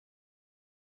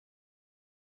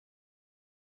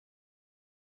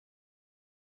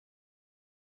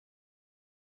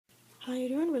Hi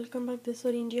everyone, welcome back. This is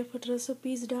our India Food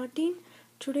Recipes.in.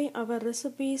 Today our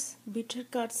recipe is bitter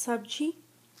gourd subji.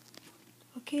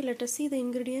 Okay, let us see the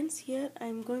ingredients. Here I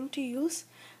am going to use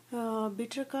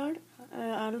bitter gourd.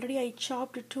 Already I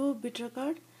chopped 2 bitter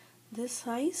gourd this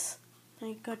size.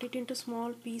 I cut it into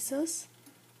small pieces.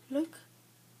 Look,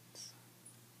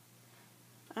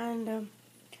 and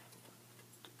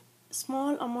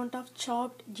small amount of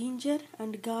chopped ginger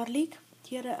and garlic.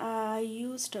 Here I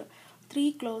used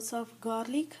 3 cloves of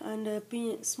garlic and a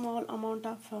small amount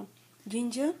of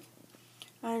ginger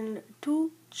and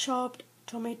 2 chopped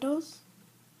tomatoes.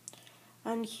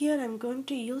 And here I am going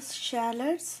to use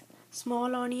shallots,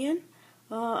 small onion,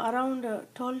 around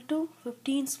 12 to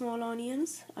 15 small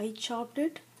onions. I chopped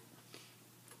it.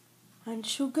 And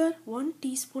sugar, 1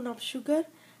 teaspoon of sugar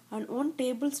and 1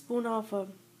 tablespoon of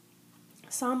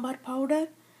sambar powder,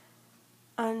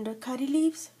 and curry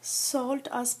leaves, salt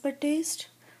as per taste,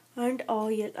 and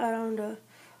oil around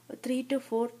 3 to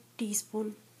 4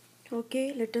 teaspoon.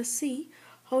 Okay, let us see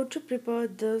how to prepare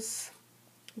this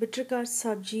bitter gourd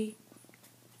sabji.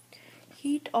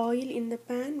 Heat oil in the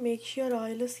pan. Make sure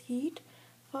oil is heat.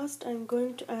 First I am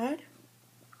going to add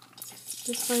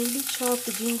this finely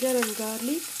chopped ginger and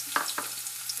garlic,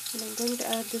 and I am going to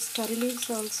add this curry leaves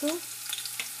also.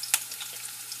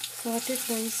 Saute it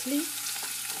nicely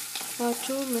for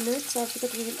 2 minutes. After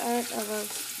that we will add our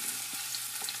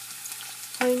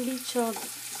finely chopped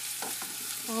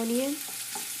onion,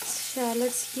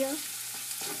 shallots here,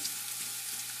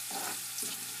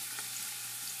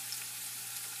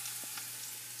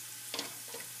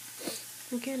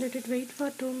 okay, let it wait for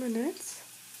 2 minutes.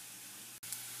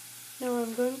 Now I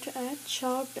am going to add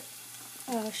chopped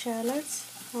shallots,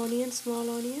 onion, small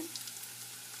onion,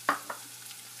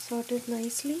 saute it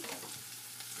nicely.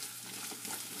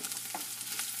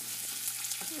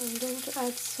 I am going to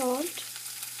add salt,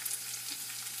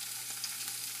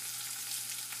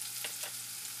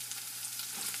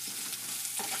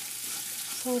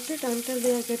 saute it until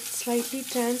they get slightly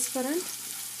transparent.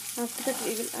 After that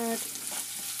we will add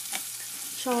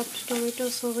chopped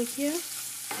tomatoes over here.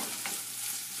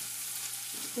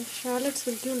 The shallots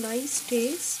will give nice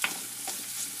taste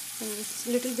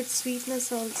and little bit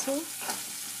sweetness also.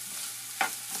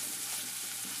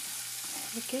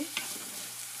 Okay,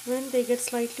 when they get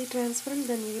slightly transparent,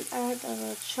 then we will add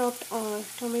our chopped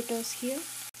tomatoes here.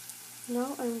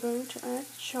 Now I am going to add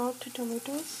chopped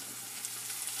tomatoes.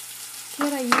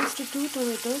 Here I used 2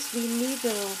 tomatoes. We need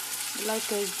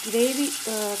like a gravy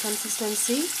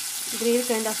consistency, gravy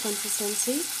kind of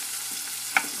consistency.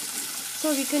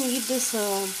 So we can eat this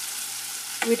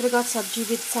bitter gourd sabji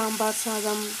with sambar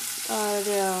sadam or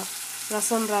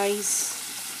rasam rice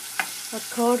or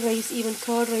curd rice, even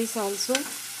curd rice also.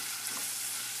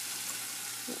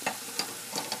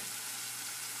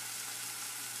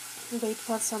 Wait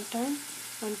for some time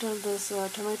until these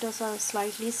tomatoes are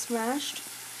slightly smashed.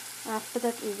 After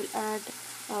that we will add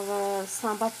our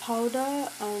sambar powder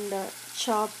and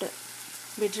chopped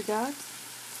bitter gourd.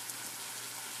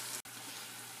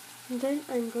 Then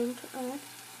I am going to add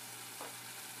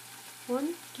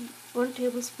 1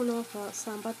 tablespoon of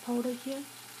sambar powder here.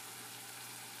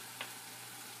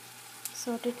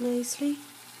 Saute it nicely.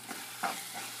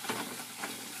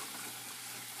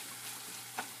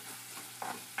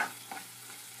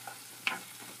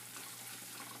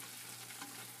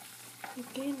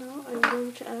 Okay, now I am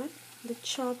going to add the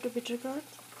chopped bitter gourd.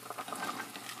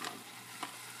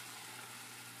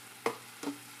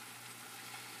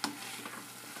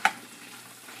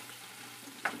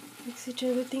 Mix it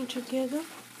everything together.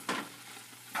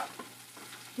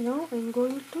 Now I am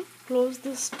going to close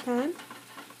this pan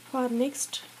for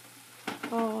next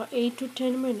 8 to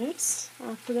 10 minutes.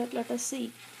 After that, let us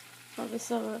see how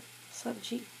is our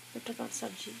sabji, bitter gourd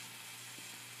sabji.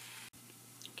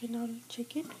 Okay, now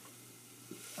check it.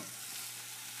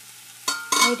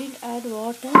 I didn't add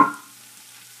water.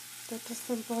 That is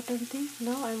the important thing.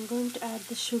 Now I am going to add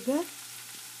the sugar.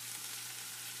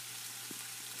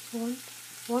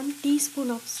 1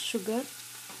 teaspoon of sugar.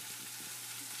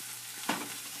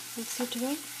 Mix it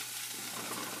well.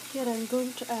 Here I am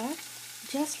going to add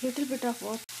just little bit of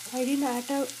water. I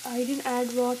didn't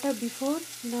add water before.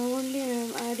 Now only I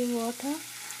am adding water.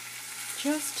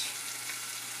 Just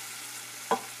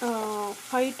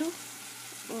 5 to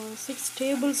 6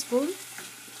 tablespoons.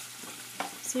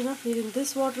 It's enough.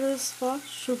 This water is for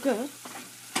sugar.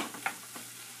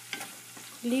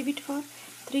 Leave it for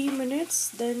 3 minutes.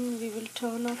 Then we will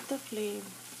turn off the flame.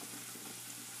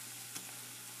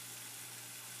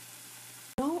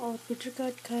 Now our bitter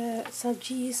gourd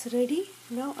sabji is ready.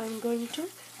 Now I am going to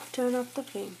turn off the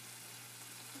flame.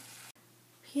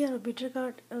 Here bitter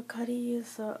gourd curry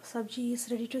is sabji is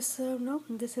ready to serve now.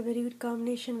 This is a very good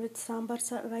combination with sambar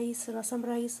rice, rasam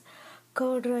rice,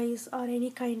 curd rice, or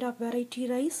any kind of variety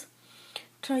rice.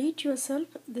 Try it yourself.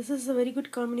 This is a very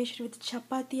good combination with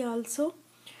chapati also.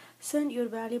 Send your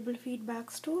valuable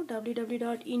feedbacks to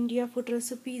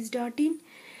www.indiafoodrecipes.in.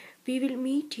 We will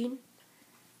meet in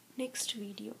next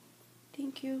video.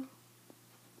 Thank you.